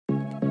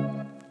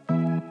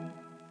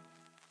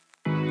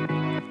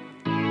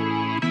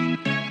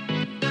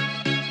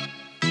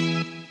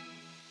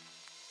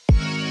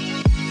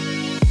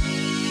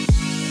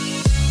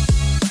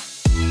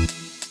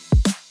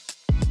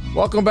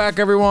Welcome back,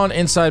 everyone.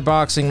 Inside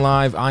Boxing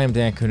Live. I am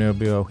Dan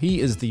Canelo.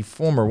 He is the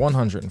former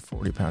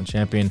 140-pound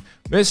champion,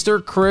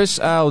 Mr. Chris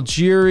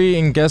Algieri.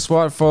 And guess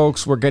what,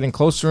 folks? We're getting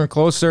closer and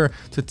closer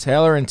to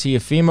Taylor and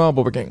Teofimo,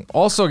 but we're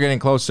also getting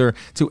closer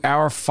to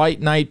our fight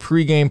night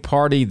pregame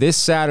party this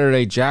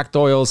Saturday, Jack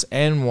Doyle's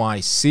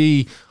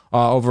NYC.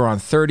 Over on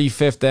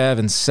 35th Ave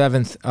and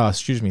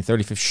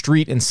 35th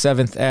Street and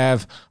 7th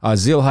Ave.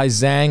 Zilhai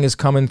Zhang is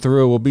coming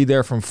through. We'll be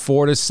there from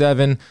 4 to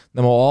 7.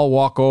 Then we'll all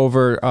walk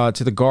over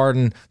to the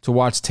Garden to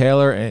watch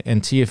Taylor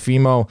and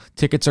Teofimo.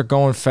 Tickets are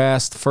going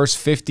fast. First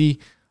 50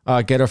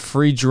 get a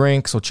free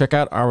drink. So check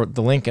out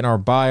the link in our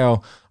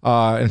bio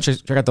and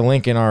check out the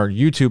link in our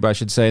YouTube, I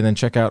should say, and then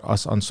check out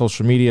us on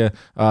social media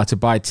to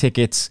buy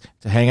tickets,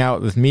 to hang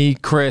out with me,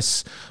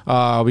 Chris.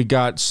 We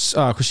got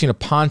Christina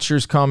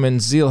Ponchers coming,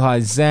 Zilhai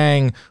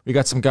Zhang. We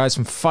got some guys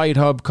from Fight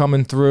Hub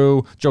coming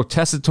through. Joe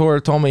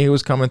Tessitore told me he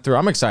was coming through.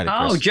 I'm excited,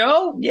 Chris. Oh,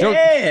 Joe? Yeah. Joe,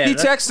 he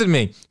texted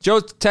me. Joe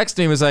texted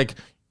me, was like,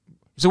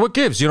 so what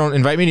gives? You don't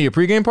invite me to your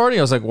pregame party?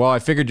 I was like, well, I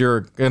figured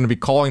you're going to be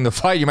calling the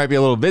fight. You might be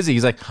a little busy.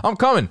 He's like, I'm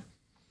coming.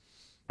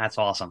 That's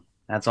awesome.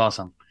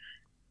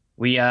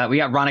 We got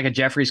Ronica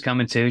Jeffries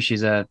coming too.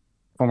 She's a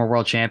former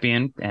world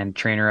champion and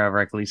trainer of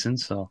Rick Leeson,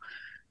 so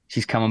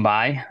she's coming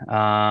by.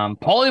 Paulie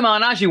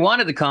Malignaggi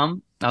wanted to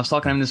come. I was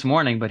talking to him this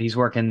morning, but he's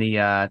working the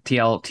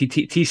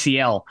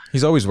TCL.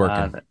 He's always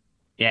working.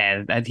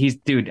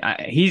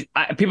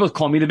 People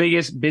call me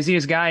the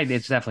busiest guy.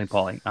 It's definitely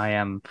Paulie.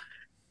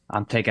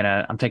 I'm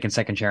taking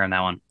second chair on that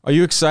one. Are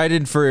you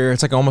excited for?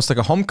 It's like almost like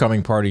a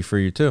homecoming party for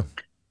you too.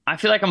 I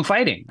feel like I'm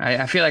fighting.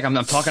 I feel like I'm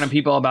talking to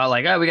people about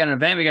like, oh, we got an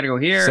event, we got to go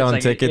here. Selling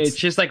it's like, tickets. It's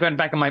just like going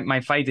back in my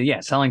fight.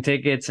 Selling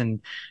tickets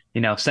and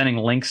sending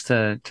links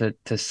to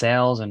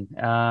sales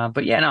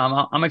but yeah,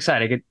 no, I'm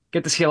excited.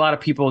 Get to see a lot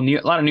of people,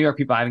 a lot of New York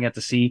people I haven't got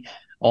to see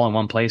all in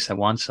one place at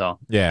once. So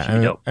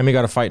yeah, and we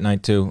got a fight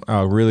night too.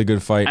 A really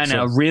good fight. And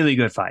a really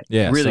good fight.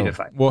 Yeah, really good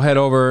fight. We'll head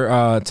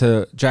over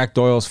to Jack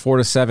Doyle's 4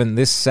 to 7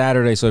 this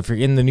Saturday. So if you're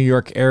in the New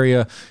York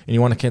area and you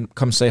want to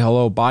come say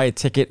hello, buy a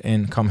ticket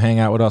and come hang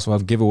out with us. We'll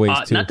have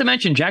giveaways too. Not to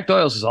mention Jack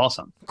Doyle's is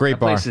awesome. Great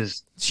bar. Place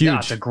is huge. Yeah,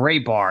 it's a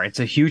great bar. It's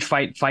a huge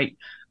fight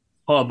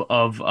hub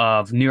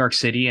of New York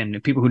City,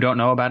 and people who don't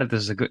know about it,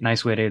 this is a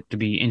nice way to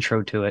be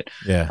intro to it.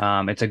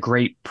 Yeah. It's a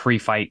great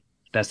pre-fight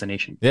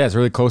destination. Yeah, it's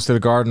really close to the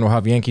Garden. We'll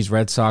have Yankees,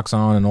 Red Sox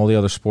on and all the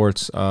other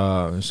sports.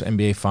 There's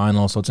NBA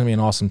Finals, so it's going to be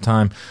an awesome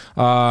time.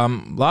 A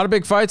lot of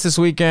big fights this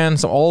weekend,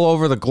 so all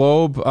over the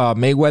globe.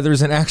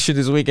 Mayweather's in action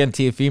this weekend.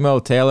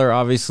 Teofimo, Taylor,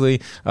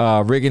 obviously.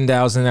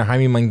 Rigondeaux's in there.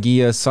 Jaime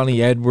Munguia,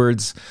 Sonny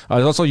Edwards.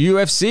 There's also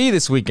UFC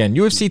this weekend.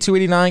 UFC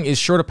 289 is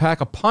sure to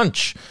pack a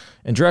punch,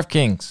 and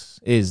DraftKings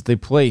is the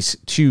place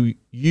to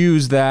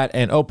use that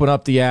and open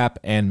up the app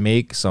and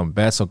make some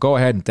bets. So go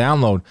ahead and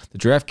download the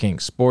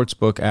DraftKings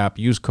Sportsbook app.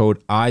 Use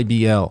code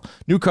IBL.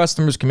 New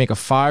customers can make a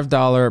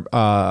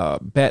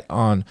 $5 bet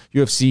on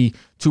UFC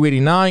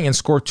 289 and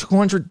score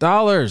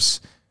 $200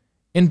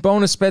 in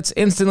bonus bets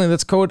instantly.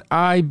 That's code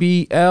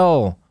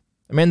IBL.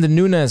 Amanda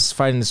Nunes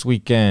fighting this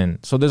weekend.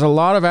 So there's a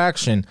lot of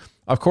action.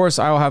 Of course,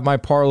 I'll have my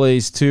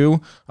parlays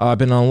too. I've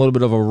been on a little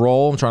bit of a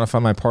roll. I'm trying to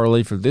find my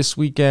parlay for this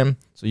weekend.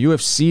 So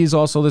UFC is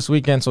also this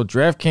weekend. So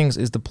DraftKings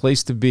is the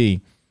place to be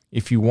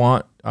if you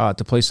want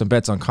to place some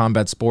bets on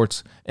combat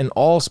sports and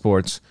all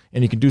sports.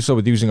 And you can do so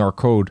with using our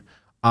code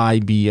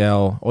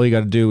IBL. All you got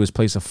to do is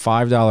place a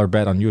 $5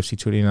 bet on UFC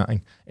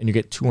 289 and you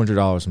get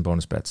 $200 in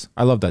bonus bets.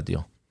 I love that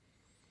deal.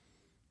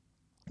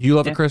 You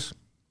love it, Chris?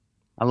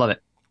 I love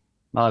it.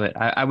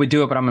 I would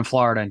do it, but I'm in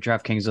Florida, and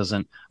DraftKings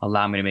doesn't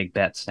allow me to make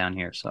bets down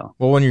here. So,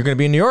 well, when you're going to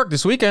be in New York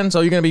this weekend,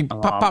 so you're going to be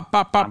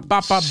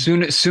pop.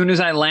 Soon as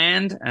I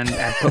land and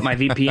I put my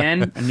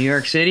VPN in New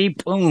York City,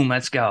 boom,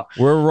 let's go.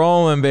 We're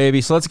rolling,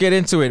 baby. So let's get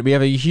into it. We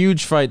have a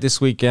huge fight this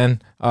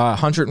weekend,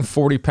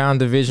 140-pound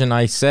division.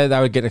 I said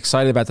I would get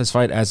excited about this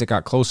fight as it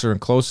got closer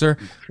and closer.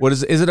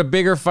 Is it a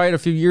bigger fight a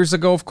few years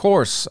ago? Of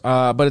course,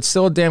 but it's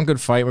still a damn good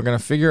fight. We're going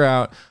to figure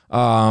out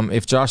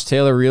if Josh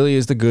Taylor really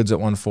is the goods at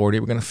 140.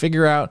 We're going to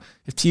figure out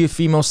if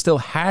Teofimo still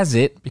has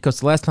it, because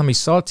the last time we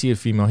saw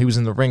Teofimo, he was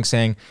in the ring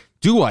saying,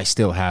 do I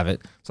still have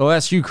it? So I'll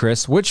ask you,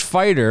 Chris, which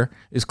fighter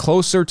is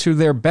closer to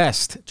their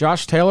best,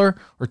 Josh Taylor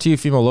or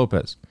Teofimo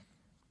Lopez?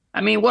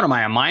 I mean, what am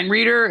I, a mind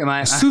reader? Am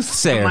I a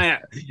soothsayer?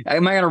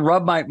 Am I going to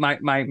rub my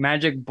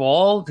magic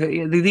ball?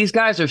 These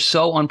guys are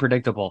so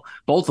unpredictable,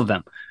 both of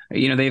them.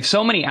 They have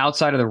so many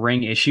outside of the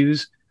ring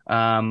issues.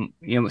 Some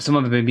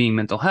of it being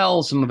mental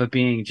health, some of it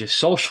being just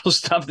social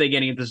stuff. They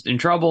getting in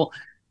trouble.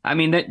 I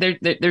mean,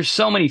 there's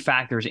so many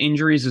factors.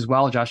 Injuries as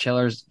well. Josh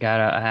Taylor's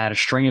had a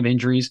string of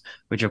injuries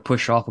which have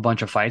pushed off a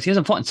bunch of fights. He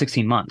hasn't fought in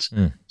 16 months.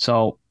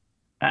 So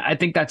I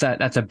think that's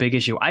a big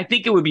issue. I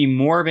think it would be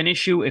more of an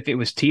issue if it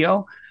was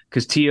Teo,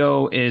 because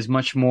Teo is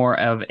much more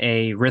of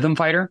a rhythm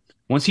fighter.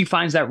 Once he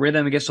finds that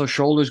rhythm and gets those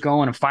shoulders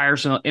going and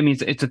fires,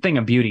 it's a thing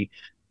of beauty.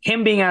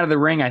 Him being out of the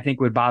ring, I think,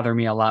 would bother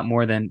me a lot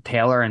more than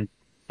Taylor. And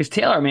because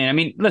Taylor,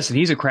 man, listen,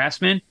 he's a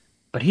craftsman,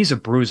 but he's a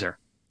bruiser.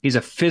 He's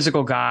a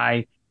physical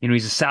guy.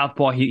 He's a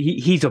southpaw.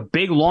 He's a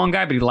big, long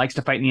guy, but he likes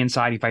to fight in the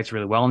inside. He fights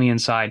really well on the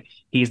inside.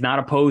 He's not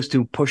opposed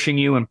to pushing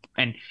you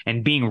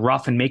and being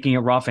rough and making it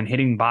rough and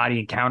hitting body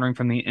and countering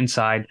from the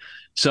inside.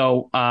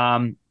 So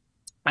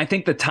I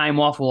think the time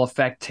off will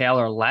affect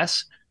Taylor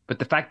less. But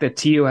the fact that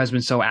Teo has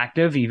been so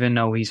active, even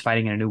though he's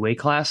fighting in a new weight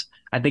class,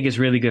 I think is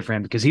really good for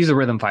him because he's a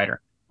rhythm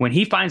fighter. When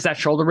he finds that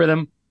shoulder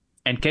rhythm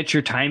and gets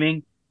your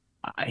timing,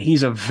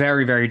 he's a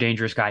very, very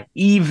dangerous guy,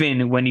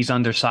 even when he's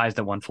undersized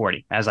at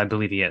 140, as I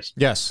believe he is.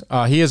 Yes,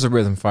 he is a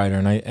rhythm fighter,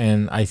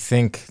 and I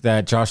think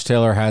that Josh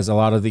Taylor has a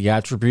lot of the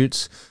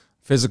attributes,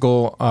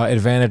 physical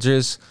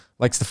advantages.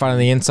 Likes to fight on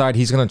the inside.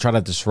 He's going to try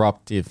to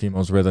disrupt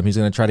Teofimo's rhythm. He's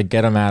going to try to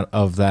get him out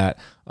of that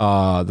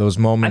those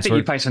moments. I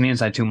think he fights on the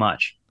inside too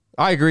much.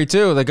 I agree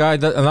too.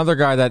 Another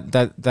guy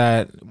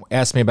that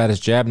asked me about his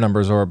jab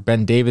numbers, or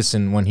Ben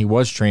Davison when he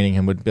was training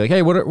him would be like,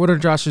 "Hey, what are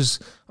Josh's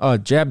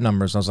jab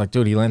numbers?" And I was like,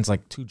 "Dude, he lands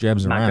like 2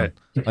 jabs around.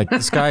 Like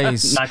this guy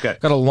is not good.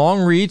 Got a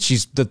long reach.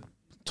 He's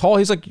tall.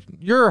 He's like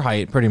your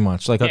height, pretty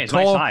much. Like a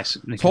tall,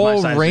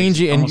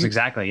 rangy, and almost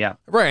exactly, yeah.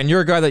 Right, and you're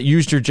a guy that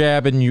used your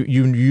jab and you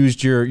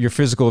used your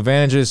physical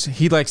advantages.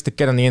 He likes to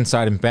get on the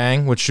inside and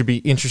bang, which should be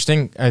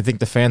interesting. I think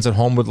the fans at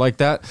home would like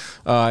that.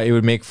 It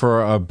would make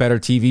for a better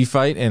TV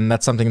fight, and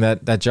that's something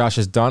that Josh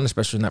has done,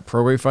 especially in that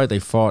pro weight fight. They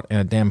fought in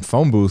a damn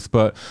phone booth,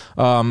 but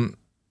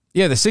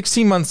the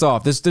 16 months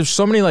off. There's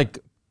so many like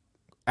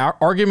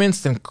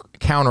arguments and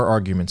counter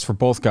arguments for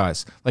both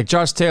guys. Like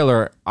Josh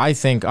Taylor, I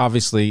think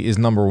obviously is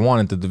number 1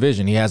 in the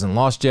division. He hasn't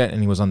lost yet,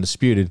 and he was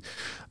undisputed.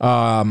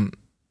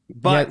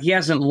 But he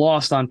hasn't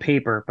lost on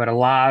paper. But a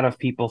lot of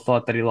people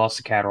thought that he lost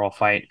the Catterall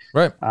fight,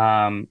 right?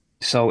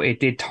 So it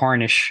did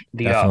tarnish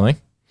the. Definitely.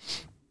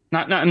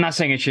 I'm not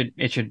saying it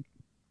should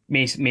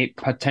may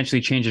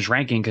potentially change his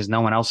ranking because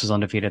no one else is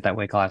undefeated at that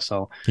weight class.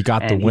 So he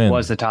got the win. He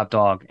was the top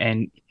dog,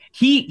 and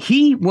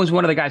he was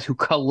one of the guys who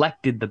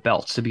collected the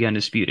belts to be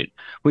undisputed,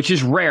 which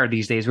is rare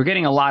these days. We're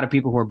getting a lot of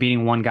people who are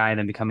beating one guy and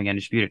then becoming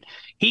undisputed.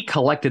 He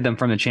collected them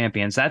from the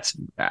champions. That's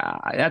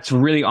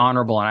really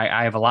honorable, and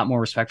I have a lot more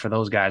respect for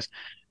those guys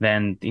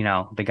than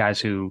the guys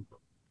who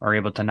are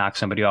able to knock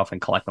somebody off and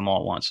collect them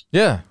all at once.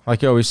 Yeah,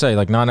 like you always say,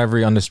 like not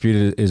every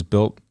undisputed is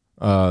built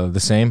the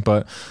same,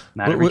 but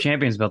not every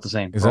champion is built the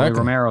same. Exactly. Rolly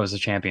Romero is a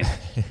champion.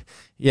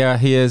 Yeah,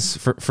 he is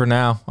for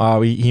now.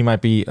 He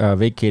might be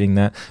vacating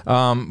that.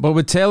 But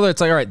with Taylor,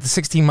 it's like, all right, the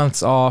 16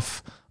 months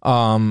off.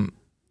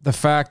 The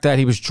fact that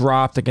he was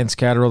dropped against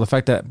Catterall, the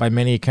fact that by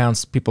many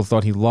accounts people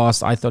thought he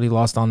lost. I thought he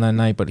lost on that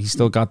night, but he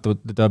still got the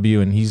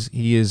W, and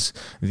he is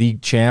the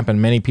champ,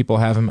 and many people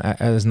have him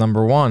as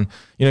number 1.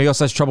 He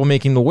also has trouble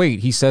making the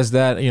weight. He says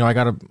that I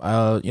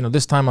gotta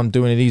this time I'm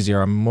doing it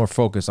easier. I'm more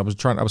focused. I was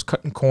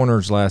cutting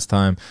corners last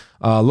time.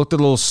 Looked a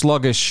little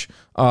sluggish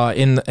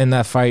in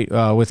that fight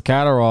with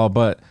Catterall,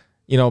 but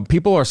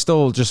people are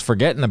still just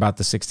forgetting about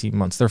the 16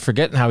 months. They're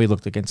forgetting how he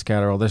looked against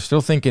Catterall. They're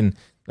still thinking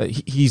that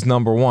he's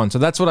number 1. So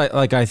that's what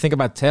I think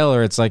about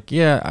Taylor. It's like,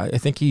 yeah, I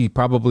think he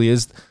probably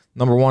is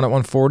number 1 at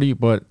 140,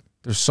 but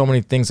there's so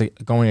many things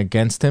going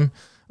against him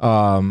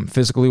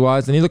physically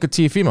wise. And you look at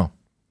Teofimo.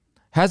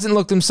 Hasn't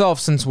looked himself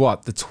since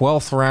what? The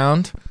 12th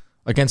round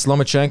against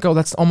Lomachenko?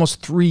 That's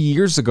almost 3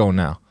 years ago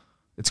now.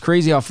 It's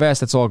crazy how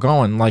fast it's all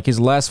going. Like his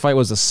last fight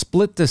was a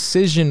split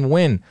decision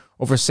win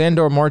over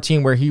Sandor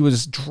Martin, where he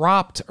was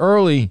dropped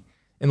early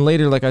and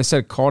later, like I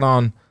said, caught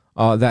on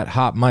that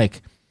hot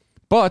mic.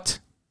 But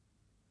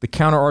the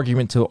counter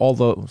argument to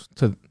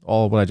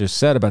all what I just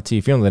said about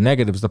Teofimo, the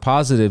negatives, the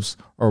positives,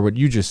 or what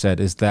you just said,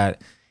 is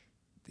that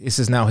this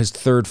is now his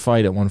 3rd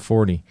fight at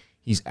 140.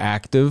 He's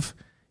active.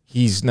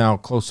 He's now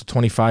close to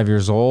 25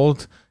 years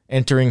old,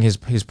 entering his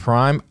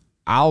prime.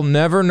 I'll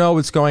never know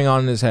what's going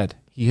on in his head.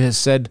 He has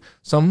said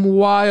some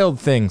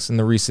wild things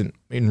in recent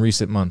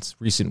months,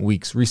 recent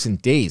weeks,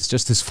 recent days,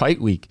 just his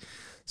fight week.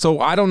 So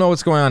I don't know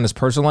what's going on in his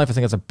personal life. I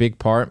think that's a big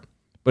part,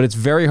 but it's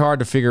very hard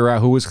to figure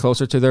out who is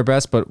closer to their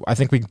best. But I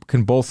think we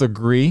can both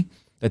agree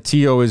that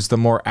Teo is the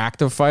more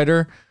active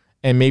fighter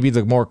and maybe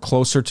the more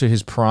closer to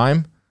his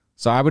prime.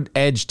 So I would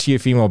edge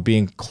Teofimo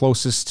being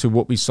closest to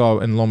what we saw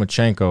in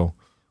Lomachenko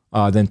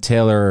than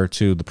Taylor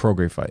to the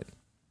Prograis fight.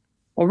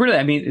 Well, really,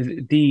 I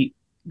mean,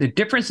 the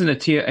difference in the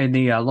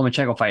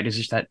Lomachenko fight is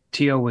just that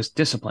Teo was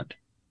disciplined.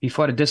 He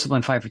fought a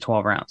disciplined fight for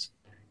 12 rounds.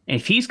 And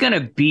if he's going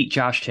to beat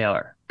Josh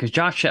Taylor, because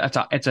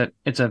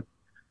it's a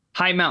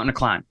high mountain to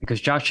climb,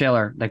 because Josh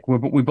Taylor, like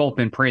we've both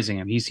been praising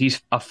him.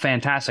 He's a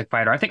fantastic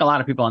fighter. I think a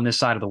lot of people on this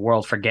side of the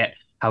world forget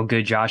how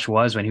good Josh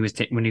was when he was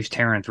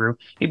tearing through.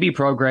 He beat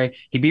Prograis,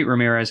 he beat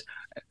Ramirez.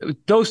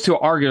 Those two,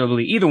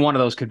 arguably, either one of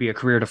those could be a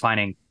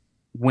career-defining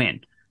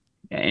win.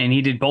 And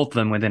he did both of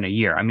them within a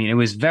year. I mean, it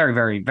was very,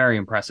 very, very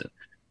impressive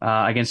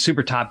against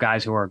super top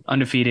guys who are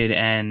undefeated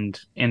and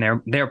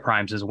in their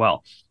primes as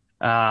well.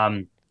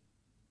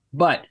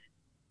 But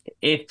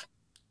if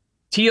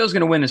Teo's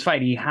going to win this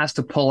fight, he has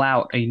to pull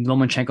out a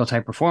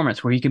Lomachenko-type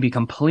performance where he can be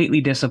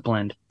completely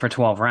disciplined for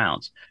 12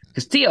 rounds.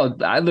 Because Teo,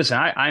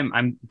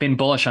 I'm been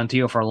bullish on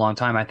Teo for a long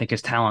time. I think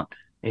his talent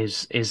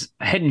is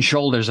head and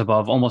shoulders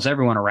above almost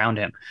everyone around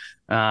him.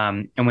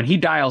 And when he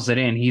dials it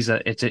in,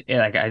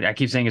 I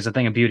keep saying it's a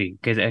thing of beauty,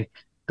 because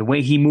the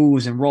way he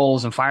moves and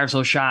rolls and fires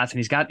those shots,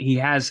 and he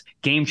has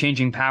game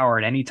changing power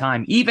at any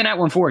time, even at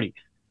 140.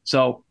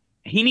 So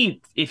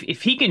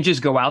if he can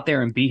just go out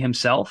there and be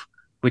himself,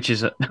 which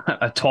is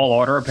a tall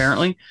order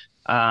apparently.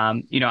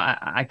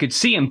 I could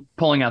see him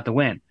pulling out the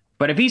win.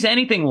 But if he's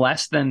anything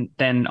less than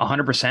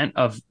 100%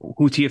 of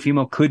who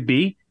Teofimo could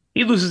be,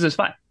 he loses this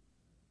fight.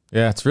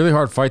 Yeah, it's a really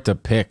hard fight to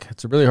pick.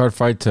 It's a really hard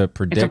fight to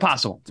predict. It's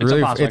impossible.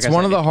 It's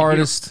one of the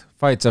hardest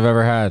fights I've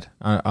ever had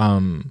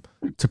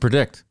to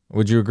predict.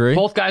 Would you agree?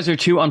 Both guys are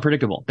too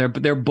unpredictable.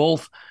 They're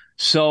both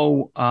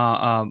so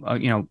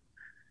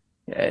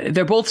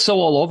they're both so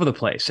all over the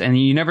place, and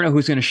you never know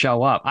who's going to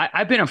show up.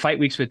 I've been in fight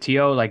weeks with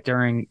Teo, like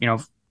during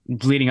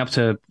leading up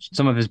to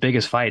some of his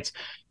biggest fights,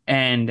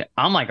 and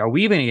I'm like, are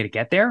we even going to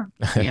get there?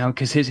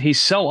 Because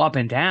he's so up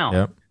and down.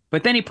 Yep.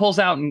 But then he pulls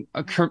out an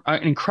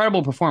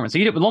incredible performance.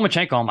 He did with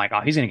Lomachenko. I'm like, oh,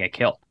 he's going to get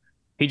killed.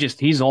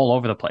 He's all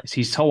over the place.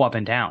 He's so up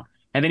and down.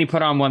 And then he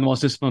put on one of the most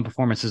disciplined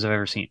performances I've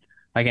ever seen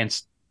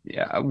against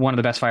one of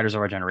the best fighters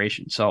of our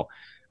generation. So,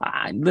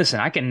 listen,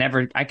 I can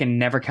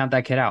never count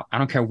that kid out. I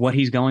don't care what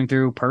he's going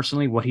through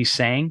personally, what he's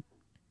saying,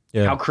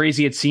 how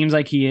crazy it seems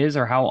like he is,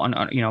 or how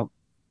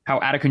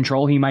out of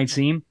control he might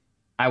seem.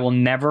 I will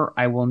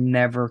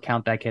never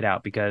count that kid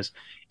out, because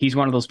he's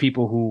one of those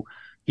people who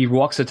he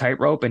walks a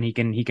tightrope and he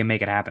can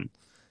make it happen.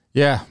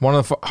 Yeah, one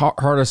of the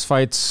hardest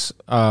fights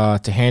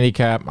to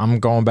handicap. I'm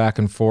going back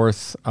and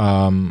forth.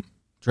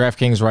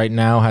 DraftKings right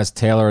now has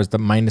Taylor as the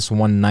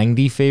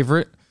 -190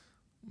 favorite.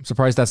 I'm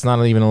surprised that's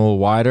not even a little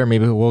wider.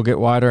 Maybe it will get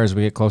wider as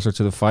we get closer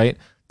to the fight.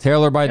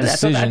 Taylor by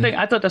decision.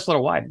 I thought that's a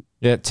little wide.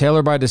 Yeah,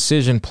 Taylor by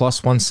decision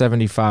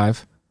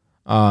 +175.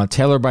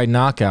 Taylor by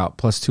knockout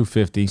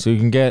 +250. So you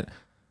can get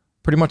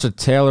pretty much a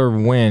Taylor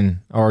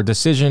win or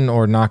decision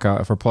or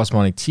knockout for plus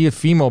money.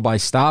 Teofimo by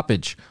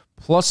stoppage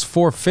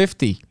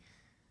 +450.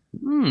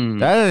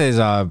 That is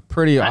a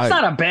pretty. That's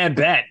not a bad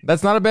bet.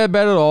 That's not a bad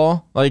bet at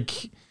all.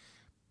 Like,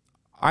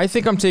 I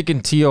think I'm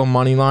taking Teo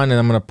money line, and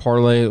I'm going to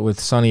parlay it with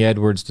Sonny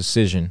Edwards'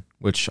 decision,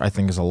 which I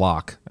think is a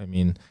lock. I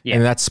mean,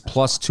 and that's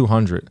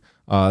 +200.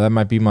 That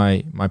might be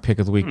my pick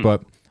of the week.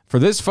 But for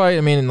this fight,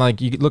 I mean, like,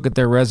 you look at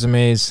their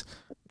resumes.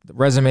 The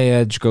resume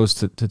edge goes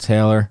to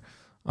Taylor.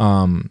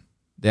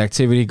 The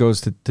activity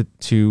goes to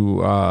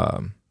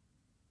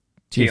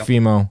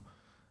Teofimo.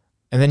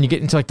 And then you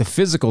get into like the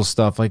physical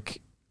stuff.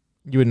 Like,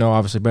 you would know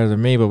obviously better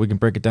than me, but we can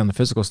break it down the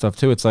physical stuff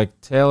too. It's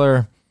like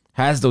Taylor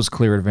has those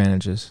clear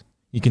advantages.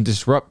 You can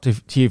disrupt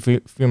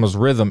Teofimo's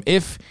rhythm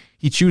if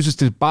he chooses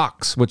to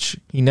box, which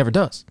he never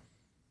does.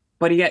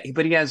 But he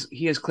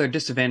has clear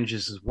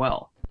disadvantages as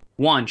well.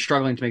 One,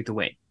 struggling to make the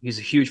weight. He's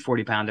a huge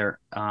 40-pounder.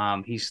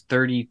 He's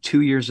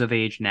 32 years of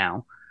age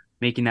now,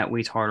 making that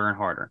weight harder and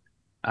harder.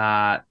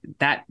 That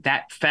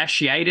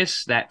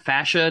fasciitis, that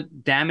fascia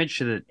damage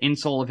to the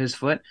insole of his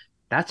foot,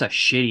 that's a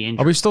shitty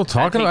injury. Are we still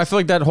talking? I feel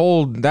like that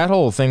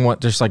whole thing went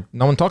just like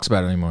no one talks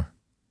about it anymore.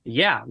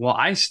 Yeah, well,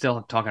 I still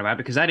am talking about it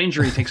because that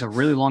injury takes a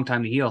really long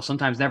time to heal,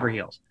 sometimes never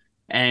heals.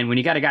 And when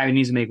you got a guy who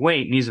needs to make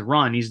weight, needs to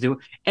run, needs to do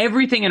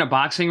everything in a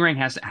boxing ring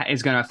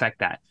is going to affect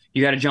that.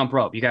 You got to jump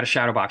rope, you got to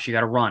shadow box, you got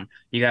to run,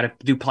 you got to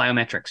do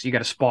plyometrics, you got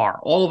to spar.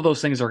 All of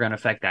those things are going to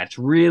affect that. It's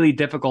really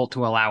difficult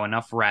to allow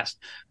enough rest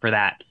for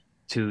that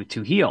to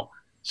heal.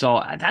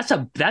 So that's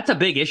a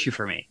big issue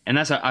for me, and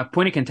that's a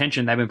point of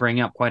contention that I've been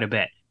bringing up quite a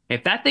bit.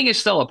 If that thing is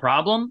still a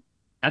problem,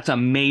 that's a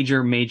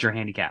major, major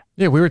handicap.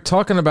 Yeah, we were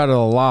talking about it a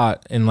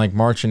lot in like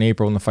March and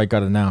April when the fight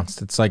got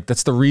announced. It's like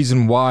that's the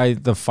reason why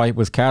the fight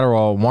with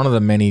Catterall, one of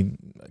the many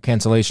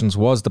cancellations,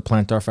 was the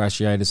plantar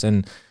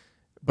fasciitis,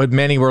 but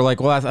many were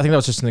like, well, I think that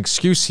was just an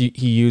excuse he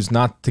used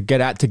not to get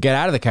out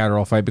of the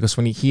Catterall fight, because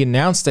when he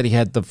announced that he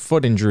had the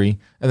foot injury,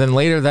 and then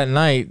later that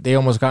night they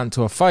almost got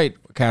into a fight,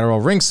 Catterall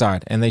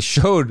ringside, and they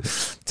showed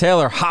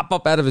Taylor hop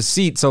up out of his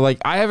seat. So like,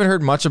 I haven't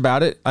heard much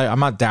about it. I'm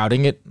not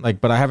doubting it,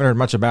 like, but I haven't heard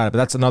much about it. But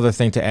that's another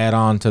thing to add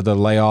on to the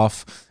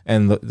layoff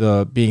and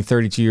the being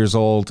 32 years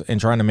old and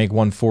trying to make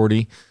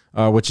 140,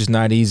 which is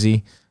not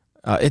easy.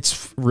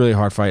 It's a really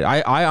hard fight.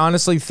 I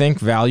honestly think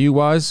value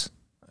wise,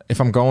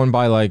 if I'm going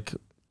by like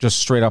just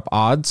straight up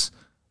odds,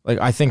 like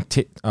I think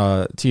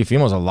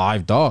Teofimo's a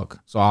live dog.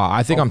 So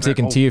I think I'm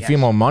taking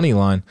Teofimo money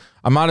line.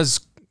 I'm not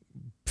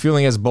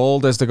feeling as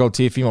bold as to go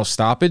Teofimo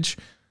stoppage,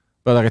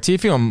 but like a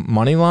Teofimo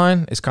money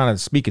line is kind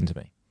of speaking to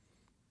me.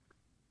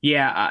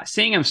 Yeah,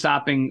 seeing him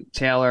stopping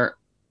Taylor,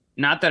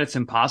 not that it's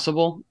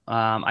impossible.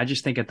 I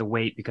just think at the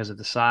weight, because of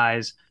the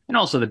size and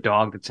also the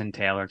dog that's in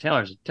Taylor.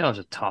 Taylor's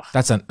a tough.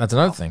 That's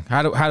another thing.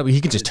 How do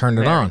he can just turn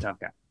it on? Tough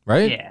guy.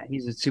 Right? Yeah,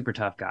 he's a super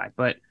tough guy.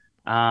 But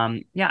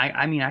I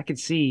mean, I could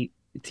see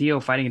Teo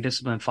fighting a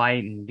disciplined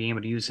fight and being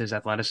able to use his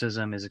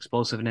athleticism, his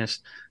explosiveness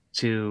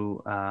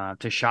to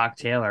shock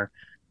Taylor.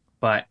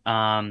 But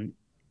I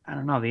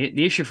don't know.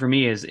 The issue for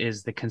me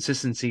is the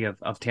consistency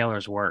of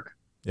Taylor's work.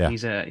 Yeah.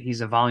 He's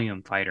a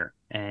volume fighter,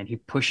 and he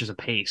pushes a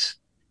pace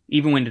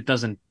even when it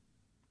doesn't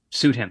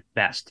suit him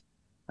best.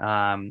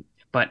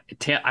 But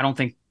I don't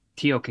think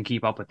Teo can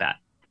keep up with that.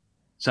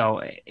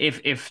 So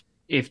if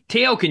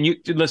Teo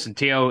listen,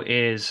 Teo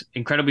is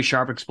incredibly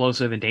sharp,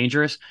 explosive, and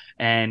dangerous.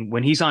 And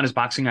when he's on his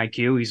boxing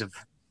IQ,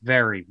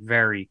 very,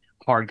 very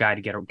hard guy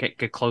to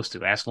get close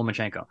to. Ask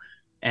Lomachenko.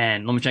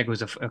 And Lomachenko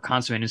was a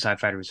consummate inside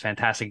fighter. Was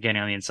fantastic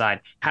getting on the inside.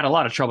 Had a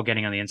lot of trouble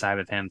getting on the inside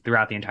with him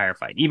throughout the entire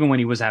fight, even when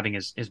he was having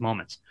his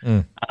moments.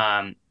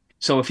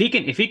 So if he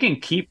can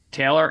keep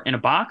Taylor in a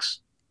box,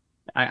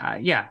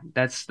 yeah,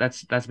 that's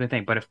the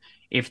thing. But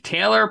if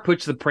Taylor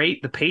puts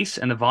the pace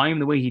and the volume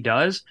the way he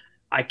does,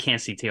 I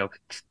can't see Taylor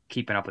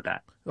keeping up with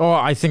that. Oh,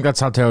 I think that's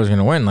how Taylor's going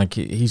to win. Like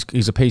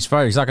he's a pace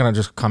fighter. He's not going to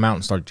just come out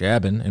and start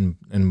jabbing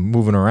and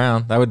moving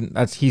around.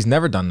 He's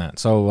never done that.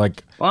 So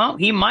like, well,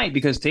 he might,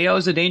 because Taylor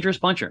is a dangerous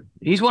puncher.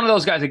 He's one of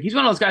those guys.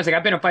 Like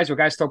I've been in fights where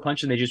guys throw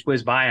punches and they just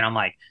whiz by, and I'm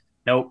like,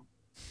 nope,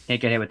 can't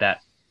get hit with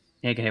that.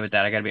 Can't get hit with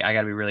that. I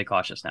gotta be really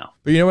cautious now.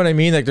 But you know what I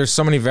mean? Like there's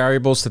so many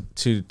variables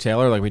to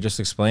Taylor, like we just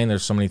explained.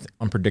 There's so many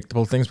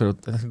unpredictable things, but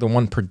I think the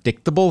one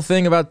predictable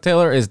thing about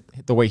Taylor is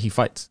the way he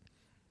fights.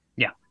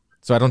 Yeah.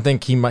 So I don't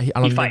think he might. He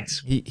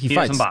fights. He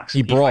fights. Box.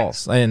 He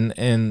brawls, and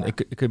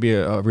it could be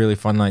a really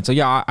fun night. So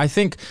yeah, I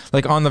think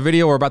like on the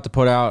video we're about to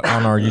put out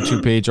on our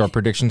YouTube page, our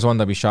predictions one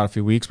that we shot a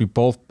few weeks. We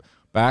both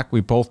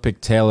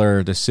picked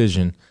Taylor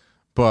decision,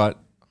 but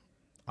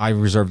I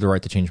reserve the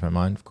right to change my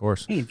mind, of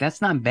course. Hey, that's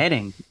not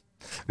betting.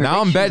 Now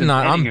I'm betting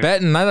on. I'm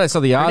betting. Now that I saw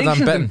the odds,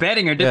 I'm betting.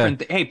 Betting are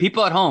different. Yeah. Hey,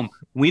 people at home,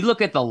 we look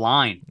at the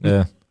line.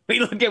 Yeah. We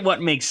look at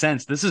what makes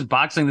sense. This is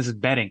boxing. This is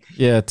betting.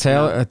 Yeah,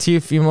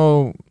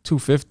 Teofimo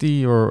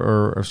 250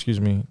 or excuse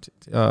me,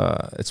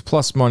 it's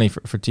plus money for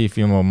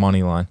Teofimo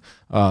money line.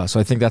 So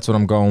I think that's what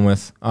I'm going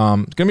with.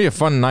 It's gonna be a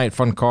fun night,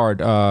 fun card.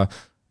 Xander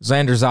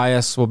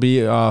Zayas will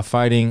be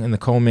fighting in the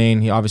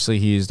co-main.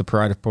 He's the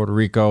pride of Puerto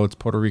Rico. It's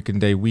Puerto Rican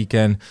Day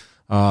weekend.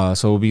 So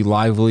it'll be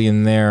lively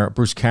in there.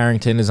 Bruce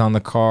Carrington is on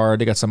the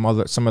card. They got some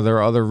of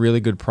their other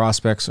really good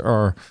prospects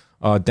are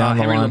down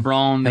the Henry line.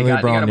 LeBron. They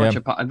got a bunch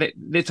of.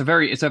 It's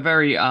a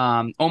very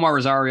Omar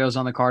Rosario's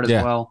on the card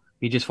as well.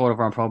 He just fought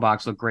over on Pro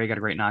Box. Looked great. Got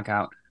a great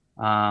knockout.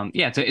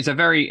 It's a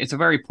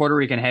very Puerto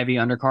Rican heavy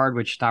undercard,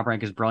 which Top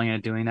Rank is brilliant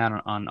at doing that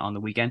on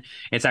the weekend.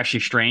 It's actually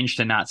strange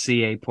to not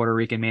see a Puerto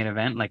Rican main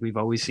event like we've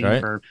always seen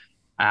for.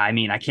 I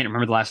can't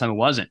remember the last time it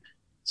wasn't.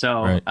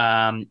 So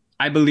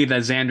I believe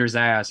that Xander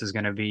Zayas is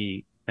going to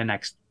be the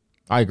next.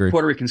 I agree.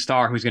 Puerto Rican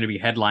star who's going to be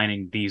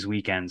headlining these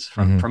weekends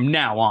from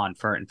now on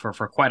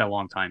for quite a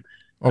long time.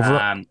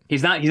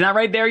 He's not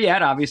right there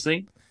yet,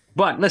 obviously.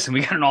 But listen,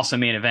 we got an awesome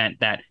main event.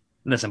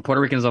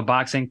 Puerto Ricans love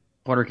boxing.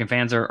 Puerto Rican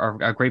fans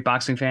are great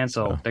boxing fans,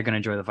 so they're going to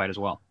enjoy the fight as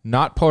well.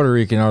 Not Puerto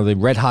Rican are the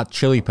Red Hot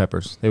Chili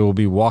Peppers. They will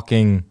be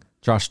walking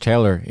Josh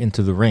Taylor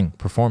into the ring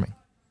performing.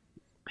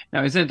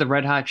 Now, isn't it the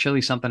Red Hot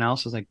Chili something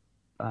else? Is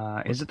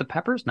it the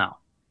Peppers? No.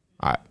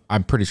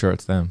 I'm pretty sure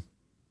it's them.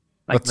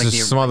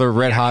 Some other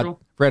Red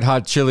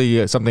Hot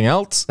Chili something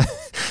else.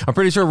 I'm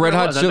pretty sure Red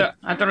Hot Chili.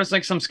 I thought it was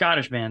like some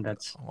Scottish band.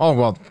 Oh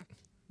well,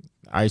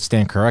 I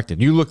stand corrected.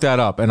 You look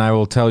that up, and I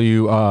will tell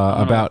you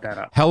about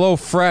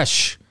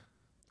HelloFresh.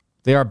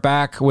 They are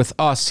back with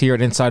us here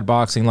at Inside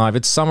Boxing Live.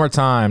 It's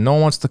summertime. No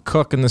one wants to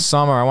cook in the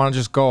summer. I want to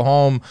just go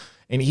home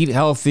and eat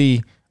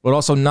healthy, but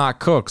also not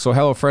cook. So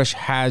HelloFresh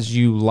has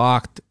you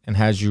locked and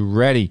has you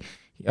ready.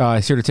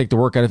 It's here to take the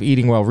work out of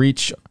eating well.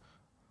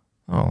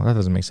 Oh, that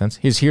doesn't make sense.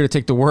 He's here to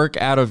take the work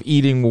out of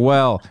eating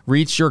well.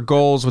 Reach your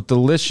goals with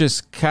delicious,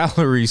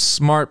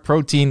 calorie-smart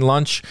protein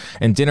lunch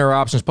and dinner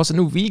options, plus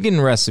new vegan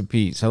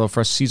recipes.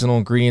 HelloFresh seasonal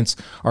ingredients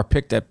are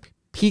picked at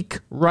peak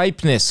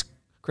ripeness.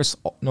 Chris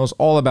knows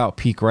all about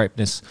peak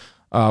ripeness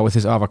with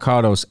his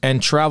avocados.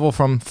 And travel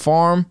from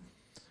farm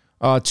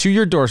to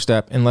your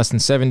doorstep in less than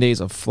 7 days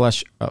of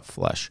fresh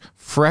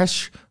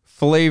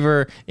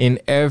flavor in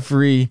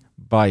every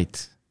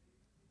bite.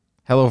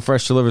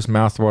 HelloFresh delivers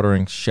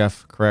mouthwatering,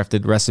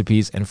 chef-crafted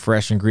recipes and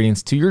fresh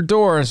ingredients to your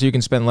door so you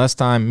can spend less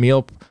time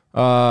meal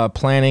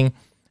planning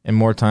and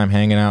more time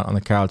hanging out on the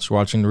couch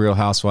watching The Real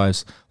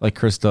Housewives like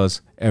Chris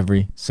does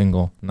every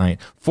single night.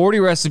 40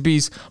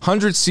 recipes,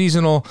 100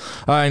 seasonal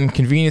and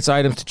convenience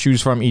items to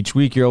choose from each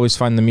week. You always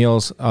find the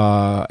meals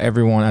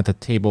everyone at the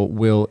table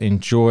will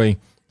enjoy.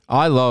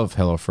 I love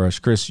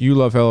HelloFresh. Chris, you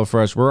love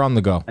HelloFresh. We're on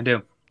the go. I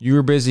do. You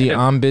were busy.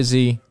 I'm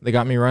busy. They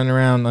got me running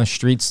around on the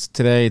streets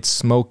today. It's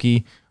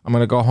smoky. I'm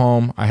going to go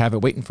home. I have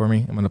it waiting for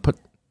me. I'm going to put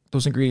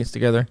those ingredients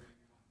together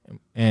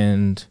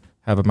and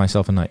have it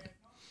myself a night.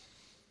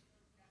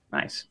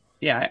 Nice.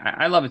 Yeah,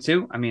 I love it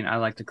too. I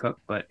like to cook,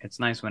 but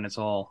it's nice when it's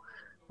all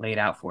laid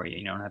out for you.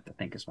 You don't have to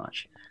think as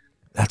much.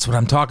 That's what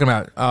I'm talking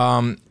about.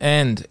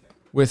 And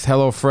with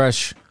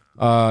HelloFresh,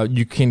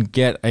 you can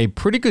get a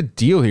pretty good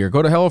deal here.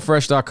 Go to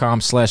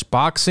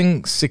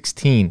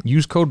HelloFresh.com/boxing16.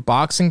 Use code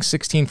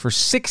boxing16 for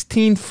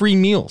 16 free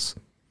meals.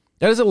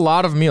 That is a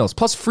lot of meals,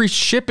 plus free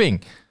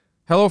shipping.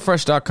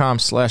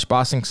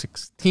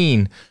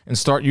 HelloFresh.com/boxing16 and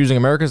start using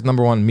America's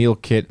 #1 meal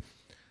kit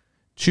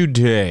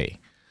today.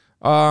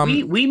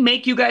 We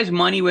make you guys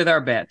money with our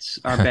bets,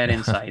 our bet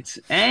insights,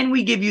 and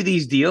we give you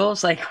these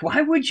deals. Like,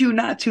 why would you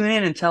not tune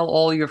in and tell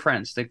all your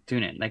friends to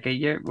tune in? Like,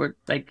 we're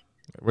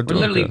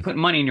literally putting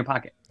money in your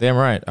pocket. Damn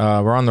right.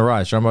 We're on the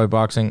rise. John Boy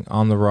Boxing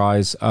on the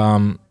rise.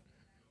 A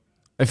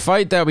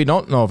fight that we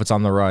don't know if it's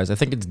on the rise. I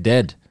think it's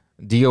dead.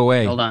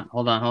 DOA.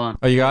 Hold on.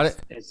 Oh, you got it?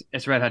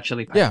 It's Red Hot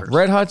Chili Yeah, Peppers.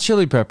 Red Hot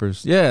Chili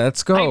Peppers. Yeah,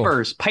 let's go.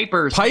 Pipers.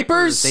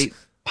 Pipers?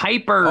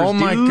 Pipers. Oh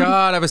my dude.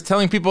 God! I was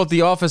telling people at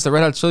the office that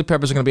Red Hot Chili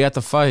Peppers are going to be at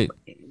the fight.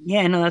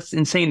 Yeah, no, that's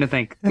insane to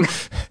think.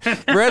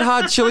 Red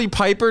Hot Chili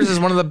Pipers is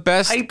one of the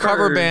best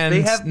cover band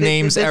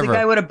names there's ever. a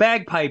guy with a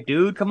bagpipe,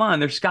 dude. Come on,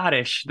 they're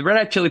Scottish. The Red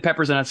Hot Chili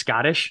Peppers are not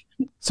Scottish.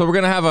 So we're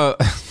gonna have a.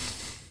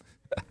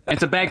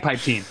 It's a bagpipe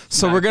team.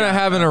 So we're gonna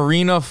have an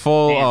arena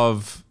full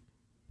of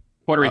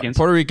Puerto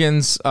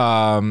Ricans,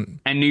 and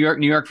New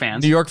York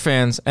fans. New York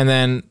fans, and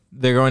then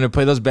they're going to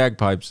play those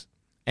bagpipes,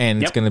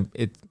 and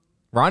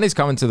Ronnie's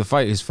coming to the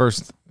fight. His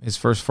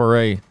first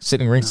foray,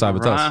 sitting ringside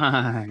with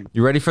us.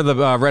 You ready for the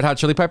Red Hot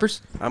Chili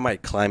Peppers? I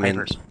might climb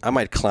in. I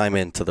might climb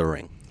into the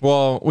ring.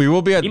 Well, we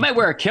will be at. You might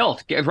wear a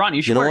kilt, Ron.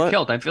 You should wear a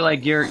kilt. I feel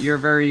like you're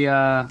very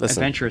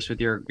adventurous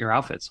with your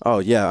outfits. Oh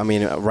yeah, I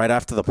mean, right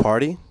after the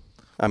party.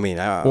 I mean,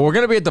 well, we're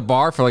gonna be at the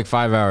bar for like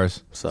 5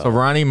 hours, so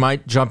Ronnie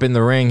might jump in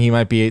the ring. He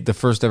might be the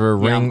first ever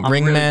ring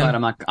really man.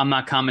 Glad I'm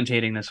not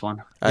commentating this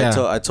one.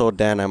 I told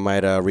Dan I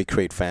might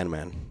recreate Fan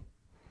Man.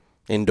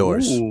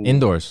 Indoors. Ooh.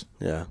 Indoors.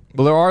 Yeah.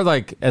 Well, there are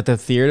like at the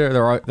theater.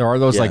 There are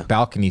those like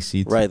balcony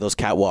seats. Right. Those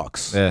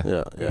catwalks.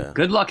 Yeah.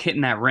 Good luck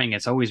hitting that ring.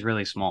 It's always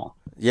really small.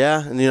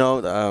 Yeah, and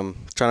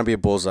trying to be a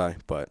bullseye,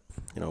 but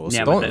we'll see.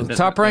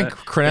 Top rank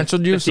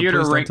credentialed you.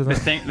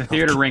 The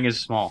theater ring is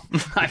small.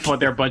 I fought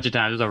there a bunch of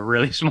times. It's a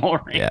really small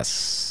ring.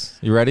 Yes.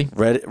 You ready?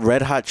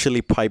 Red Hot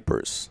Chili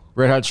Pipers.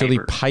 Red Hot Chili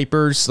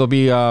Pipers. There'll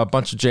be a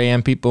bunch of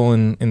JM people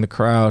in the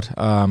crowd.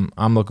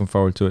 I'm looking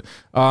forward to it.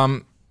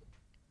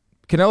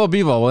 Canelo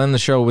Bivol will end the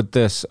show with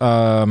this.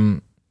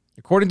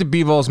 According to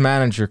Bivol's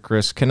manager,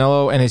 Chris,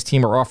 Canelo and his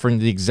team are offering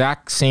the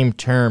exact same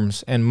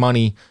terms and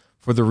money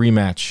for the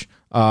rematch.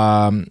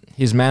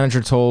 His manager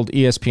told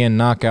ESPN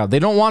Knockout they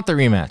don't want the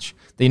rematch.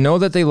 They know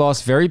that they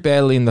lost very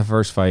badly in the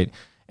first fight,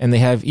 and they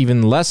have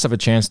even less of a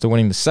chance to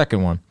winning the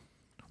second one.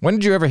 When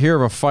did you ever hear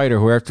of a fighter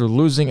who, after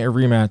losing a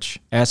rematch,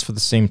 asked for the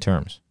same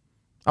terms?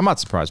 I'm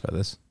not surprised by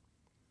this.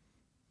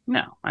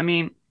 No, I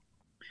mean,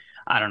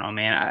 I don't know,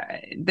 man.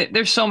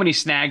 There's so many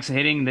snags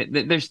hitting.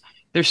 There's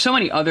so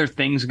many other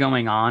things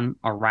going on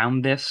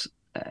around this.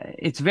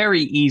 It's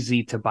very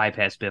easy to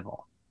bypass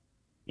Bivol.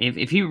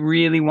 If he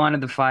really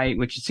wanted to fight,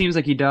 which it seems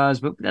like he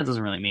does, but that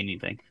doesn't really mean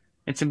anything.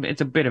 It's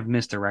a bit of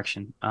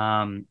misdirection.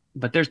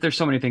 But there's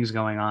so many things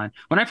going on.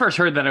 When I first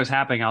heard that it was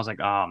happening, I was like,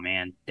 oh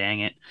man, dang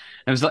it!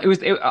 It was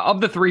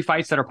of the 3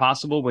 fights that are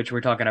possible, which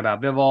we're talking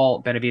about: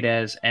 Bivol,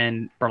 Benavidez,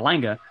 and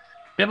Berlanga.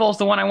 Bivol's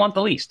the one I want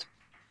the least.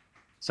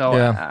 So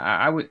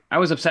I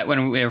was upset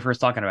when we were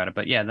first talking about it.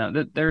 But yeah,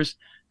 there's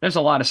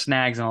a lot of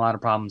snags and a lot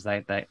of problems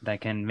that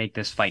can make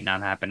this fight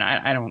not happen.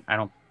 I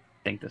don't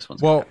think this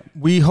one's gonna happen.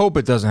 We hope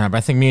it doesn't happen.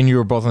 I think me and you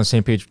are both on the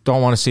same page.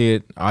 Don't want to see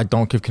it. I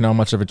don't give Canelo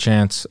much of a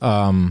chance.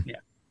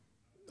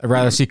 I'd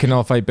rather see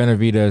Canelo fight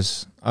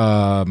Benavidez.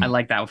 I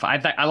like that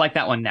one. I like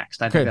that one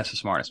next. I think that's the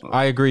smartest move.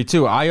 I agree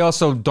too. I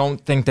also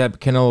don't think that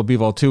Canelo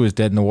Bivol 2 is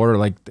dead in the water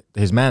like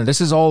his man. This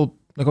is all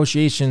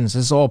negotiations.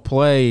 This is all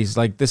plays.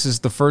 Like this is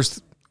the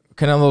first.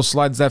 Canelo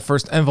slides that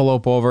first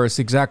envelope over. It's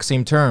the exact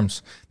same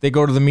terms. They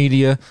go to the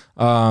media,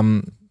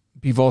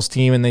 Bivol's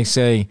team, and they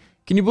say,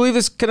 "Can you believe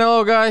this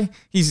Canelo guy?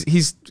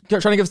 He's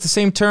trying to give us the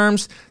same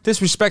terms,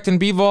 disrespecting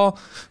Bivol,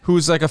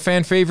 who's like a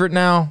fan favorite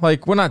now.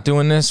 Like we're not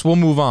doing this. We'll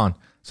move on."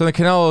 So then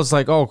Canelo's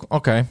like, "Oh,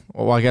 okay.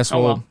 Well, I guess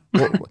we'll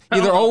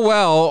either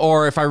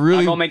or if I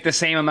really I'll make the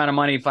same amount of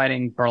money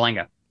fighting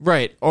Berlanga."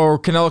 Right. Or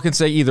Canelo can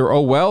say either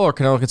or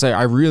Canelo can say,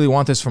 I really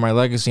want this for my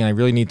legacy and I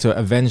really need to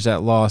avenge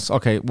that loss.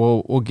 Okay,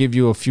 we'll give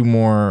you a few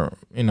more,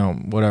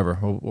 whatever.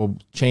 We'll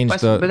change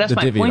But that's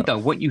my up. point, though.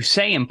 What you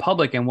say in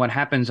public and what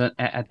happens at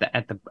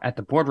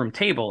the boardroom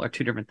table are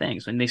two different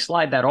things. When they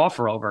slide that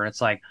offer over,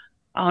 it's like,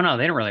 oh, no,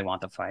 they don't really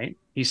want to fight.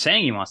 He's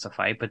saying he wants to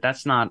fight, but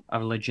that's not a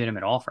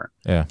legitimate offer.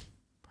 Yeah.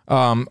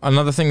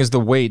 Another thing is the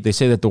weight. They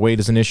say that the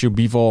weight is an issue.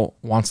 Bivol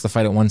wants to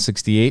fight at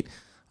 168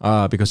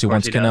 because he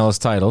wants Canelo's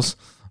titles.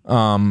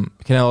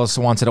 Canelo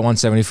wants it at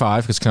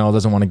 175 because Canelo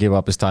doesn't want to give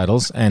up his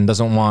titles and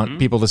doesn't want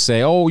people to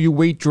say, oh, you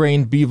weight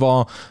drained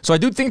Bivol. So I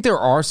do think there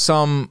are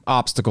some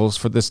obstacles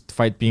for this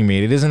fight being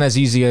made. It isn't as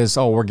easy as,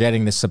 we're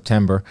getting this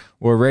September.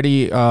 We're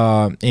already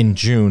in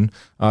June.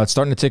 It's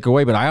starting to tick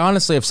away. But I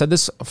honestly have said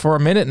this for a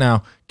minute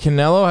now.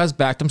 Canelo has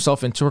backed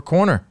himself into a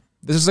corner.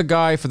 This is a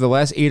guy for the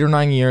last 8 or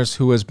 9 years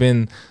who has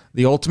been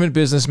the ultimate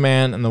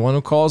businessman and the one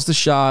who calls the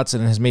shots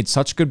and has made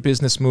such good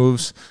business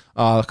moves,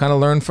 kind of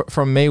learned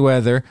from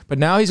Mayweather. But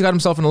now he's got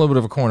himself in a little bit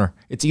of a corner.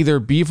 It's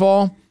either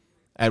Bivol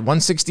at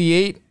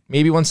 168,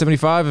 maybe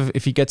 175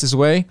 if he gets his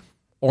way,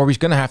 or he's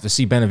going to have to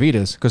see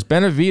Benavidez because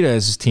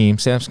Benavidez's team,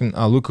 Samson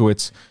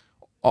Lukowicz,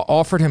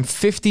 offered him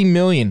 $50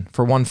 million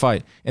for one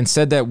fight and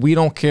said that we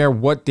don't care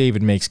what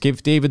David makes.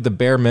 Give David the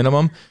bare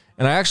minimum.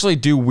 And I actually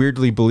do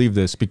weirdly believe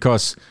this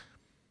because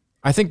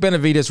I think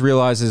Benavidez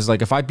realizes,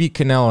 like, if I beat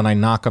Canelo and I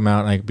knock him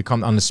out and I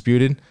become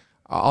undisputed,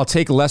 I'll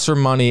take lesser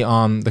money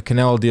on the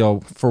Canelo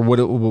deal for what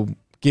it will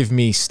give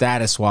me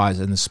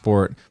status-wise in the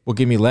sport, will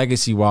give me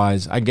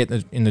legacy-wise. I get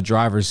in the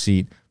driver's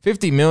seat.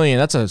 $50 million,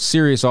 that's a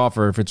serious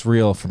offer if it's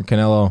real from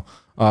Canelo.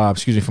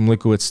 from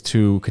Likowitz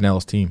to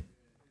Canelo's team.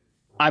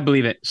 I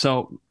believe it.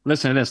 So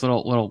listen to this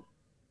little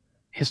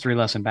history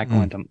lesson back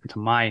going to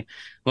my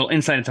little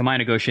insight into my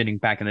negotiating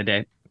back in the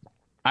day.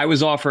 I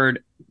was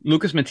offered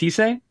Lucas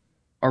Matisse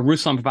or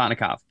Ruslan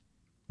Pavatnikov.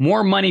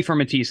 More money for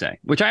Matisse,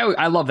 which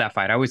I love that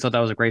fight. I always thought that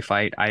was a great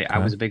fight. I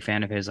was a big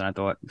fan of his, and I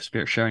thought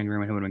sharing the room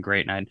with him would have been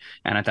great. And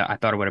I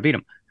thought I would have beat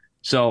him.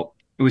 So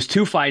it was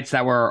 2 fights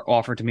that were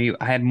offered to me.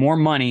 I had more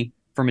money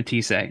for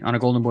Matisse on a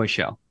Golden Boy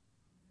show.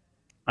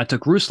 I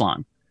took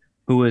Ruslan,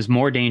 who was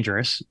more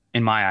dangerous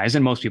in my eyes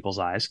and most people's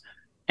eyes,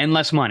 and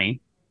less money,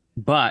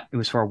 but it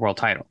was for a world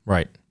title.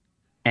 Right.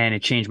 And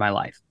it changed my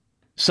life.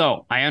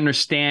 So I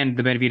understand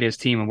the Benavidez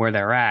team and where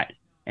they're at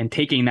and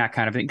taking that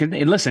kind of thing. 'Cause,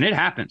 listen, it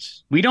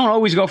happens. We don't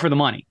always go for the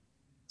money.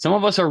 Some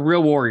of us are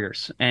real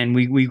warriors and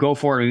we go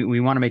for it. We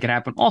want to make it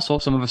happen. Also,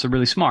 some of us are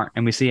really smart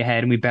and we see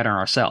ahead and we bet on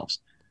ourselves.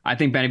 I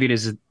think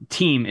Benavidez's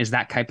team is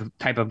that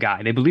type of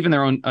guy. They believe in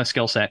their own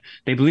skill set.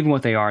 They believe in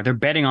what they are. They're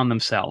betting on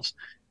themselves.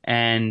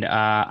 And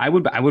I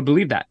would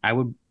believe that.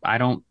 I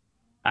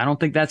don't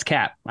think that's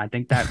cap. I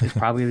think that is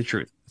probably the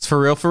truth. It's for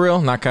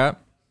real, not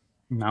cap.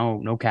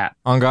 No cap.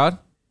 On God.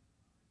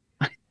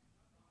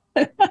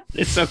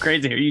 It's so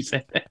crazy to hear you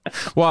say that.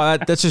 Well,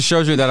 that just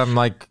shows you that I'm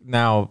like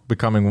now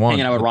becoming one.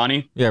 Hanging out with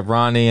Ronnie. Yeah,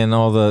 Ronnie and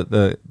all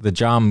the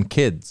Jam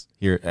kids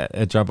here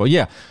at Jumbo.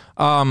 Yeah,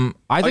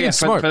 I think it's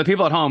smart. For the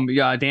people at home,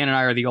 Dan and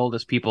I are the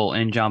oldest people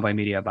in Jumbo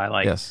Media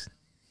by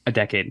a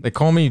decade. They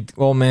call me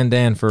Old Man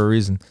Dan for a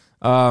reason.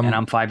 And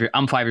I'm 5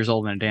 years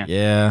older than Dan.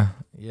 Yeah.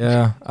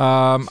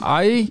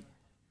 I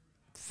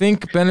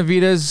think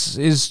Benavidez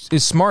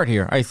is smart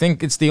here. I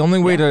think it's the only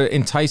way to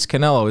entice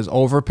Canelo is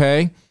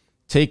overpay,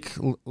 take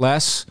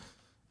less,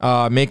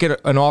 make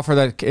it an offer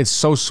that is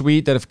so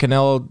sweet that if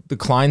Canelo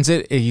declines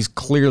it, he's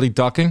clearly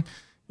ducking,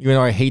 even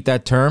though I hate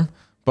that term.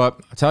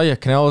 But I tell you,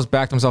 Canelo's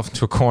backed himself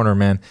into a corner,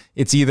 man.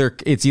 It's either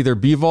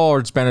Bivol or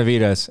it's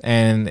Benavidez.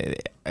 And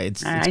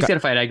he's going to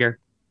fight Edgar.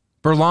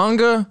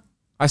 Berlanga?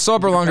 I saw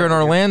Berlanga in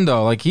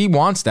Orlando. Like, he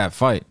wants that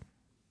fight.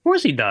 Of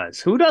course he does.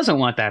 Who doesn't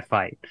want that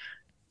fight?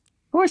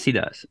 Of course he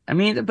does. I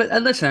mean, but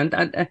listen,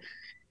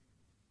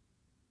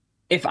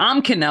 if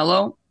I'm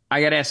Canelo,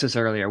 I got asked this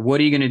earlier.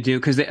 What are you going to do?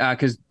 Because I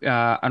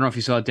don't know if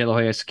you saw De La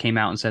Hoya came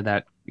out and said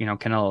that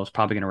Canelo is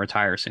probably going to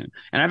retire soon,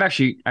 and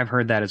I've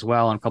heard that as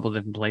well in a couple of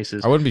different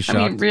places. I wouldn't be shocked.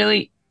 I mean,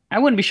 really, I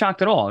wouldn't be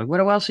shocked at all. What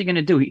else are you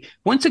going to do?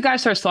 Once a guy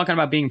starts talking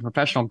about being a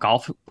professional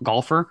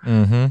golfer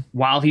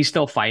while he's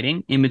still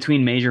fighting in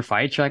between major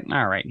fights, you're like,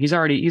 all right, he's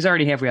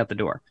already halfway out the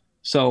door.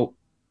 So,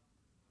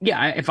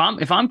 yeah, if I'm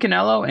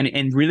Canelo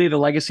and really the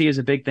legacy is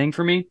a big thing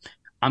for me,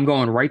 I'm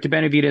going right to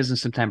Benavidez in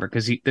September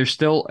because there's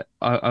still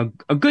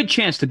a good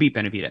chance to beat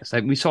Benavidez.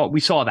 Like we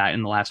saw that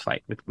in the last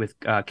fight with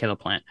Caleb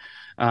Plant,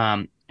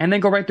 and then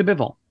go right to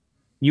Bivol.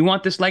 You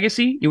want this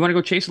legacy? You want to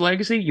go chase a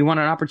legacy? You want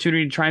an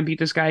opportunity to try and beat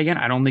this guy again?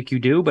 I don't think you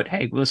do, but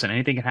hey, listen,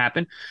 anything can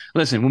happen.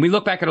 Listen, when we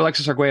look back at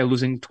Alexis Arguello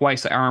losing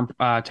twice to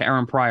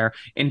Aaron Pryor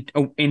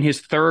in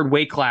his third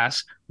weight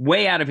class,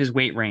 way out of his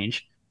weight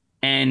range,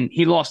 and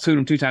he lost to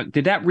him 2 times,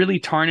 did that really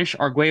tarnish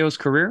Arguello's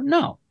career?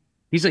 No,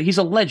 he's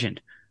a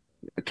legend.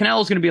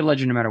 Canelo's going to be a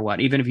legend no matter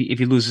what, even if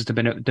he loses to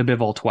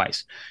Bivol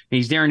twice.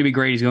 He's daring to be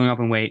great. He's going up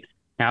in weight.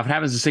 Now, if it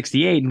happens to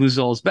 68 and loses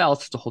all his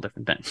belts, it's a whole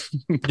different thing.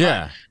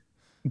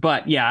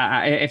 But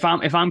yeah, if I'm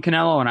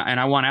Canelo and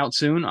I want out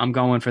soon, I'm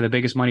going for the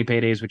biggest money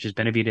paydays, which is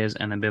Benavidez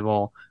and then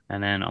Bivol,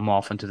 and then I'm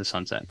off into the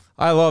sunset.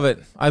 I love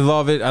it. I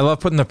love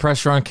putting the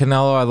pressure on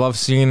Canelo. I love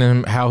seeing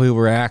him how he'll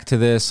react to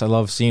this. I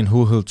love seeing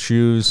who he'll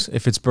choose.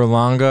 If it's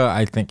Berlanga,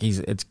 I think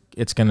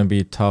it's going to be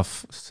a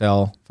tough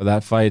sell for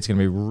that fight. It's going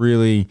to be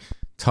really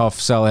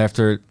tough sell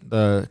after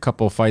the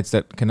couple of fights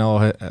that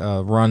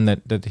Canelo run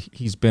that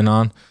he's been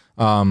on.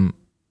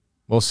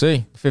 We'll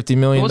see. $50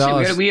 million.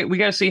 We'll see. We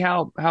got to see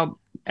how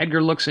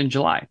Edgar looks in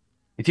July.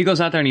 If he goes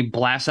out there and he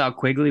blasts out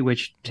Quigley,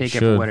 which take it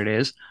for what it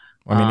is.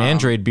 I mean,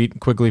 Andrade beat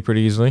Quigley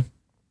pretty easily.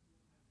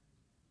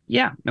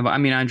 Yeah, I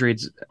mean,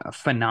 Andrade's a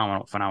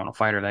phenomenal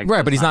fighter.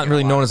 Right, but he's not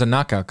really known as a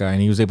knockout guy,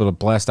 and he was able to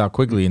blast out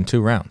Quigley in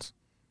 2 rounds.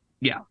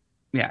 Yeah,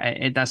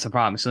 that's the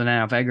problem. So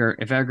now if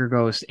Edgar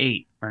goes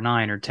 8 or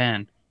 9 or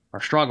 10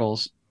 or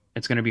struggles,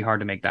 it's going to be hard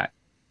to make that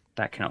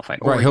Canelo fight.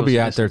 Right, he'll be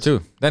out there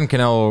too. Then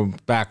Canelo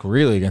back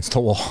really against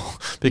the wall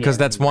because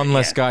that's one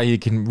less guy you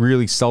can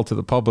really sell to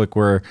the public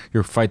where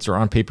your fights are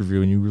on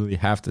pay-per-view and you really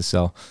have to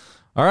sell.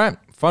 All right,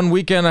 fun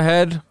weekend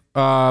ahead.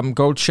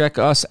 Go check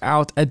us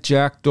out at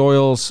Jack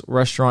Doyle's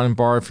Restaurant and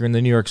Bar if you're in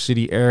the New York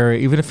City area.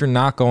 Even if you're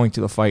not going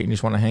to the fight and you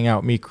just want to hang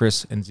out with me,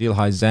 Chris, and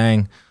Zilhai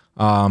Zhang,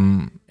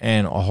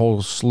 and a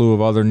whole slew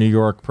of other New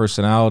York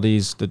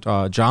personalities.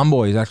 The John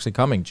Boy is actually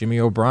coming. Jimmy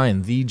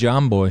O'Brien, the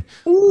John Boy,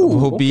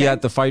 will be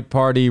at the fight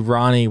party.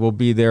 Ronnie will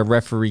be there.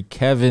 Referee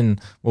Kevin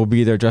will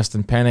be there.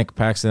 Justin Penick,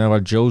 Paxton Ella,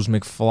 Joe's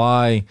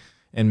McFly,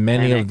 and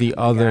many of the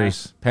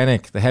others.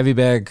 Penick, the heavy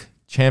bag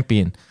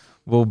champion,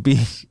 will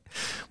be.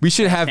 We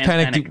should have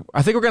Penick.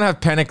 I think we're going to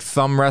have Penick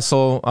thumb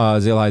wrestle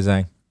Zilhai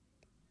Zhang.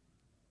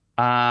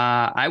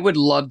 I would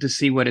love to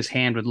see what his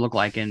hand would look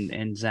like in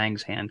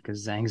Zhang's hand,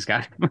 because Zhang's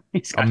got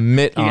a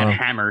mitt he on got him.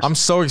 hammers. I'm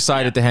so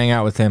excited to hang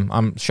out with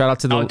him. Shout out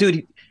to the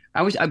dude.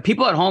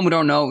 People at home who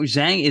don't know,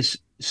 Zhang is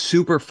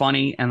super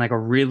funny and like a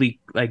really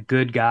like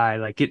good guy.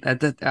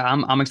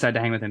 I'm excited to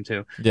hang with him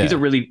too. Yeah. He's a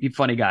really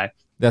funny guy.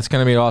 That's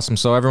going to be awesome.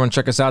 So everyone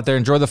check us out there.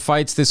 Enjoy the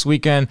fights this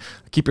weekend.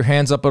 Keep your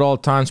hands up at all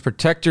times.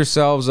 Protect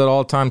yourselves at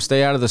all times.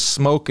 Stay out of the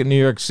smoke in New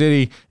York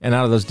City and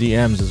out of those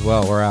DMs as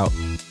well. We're out.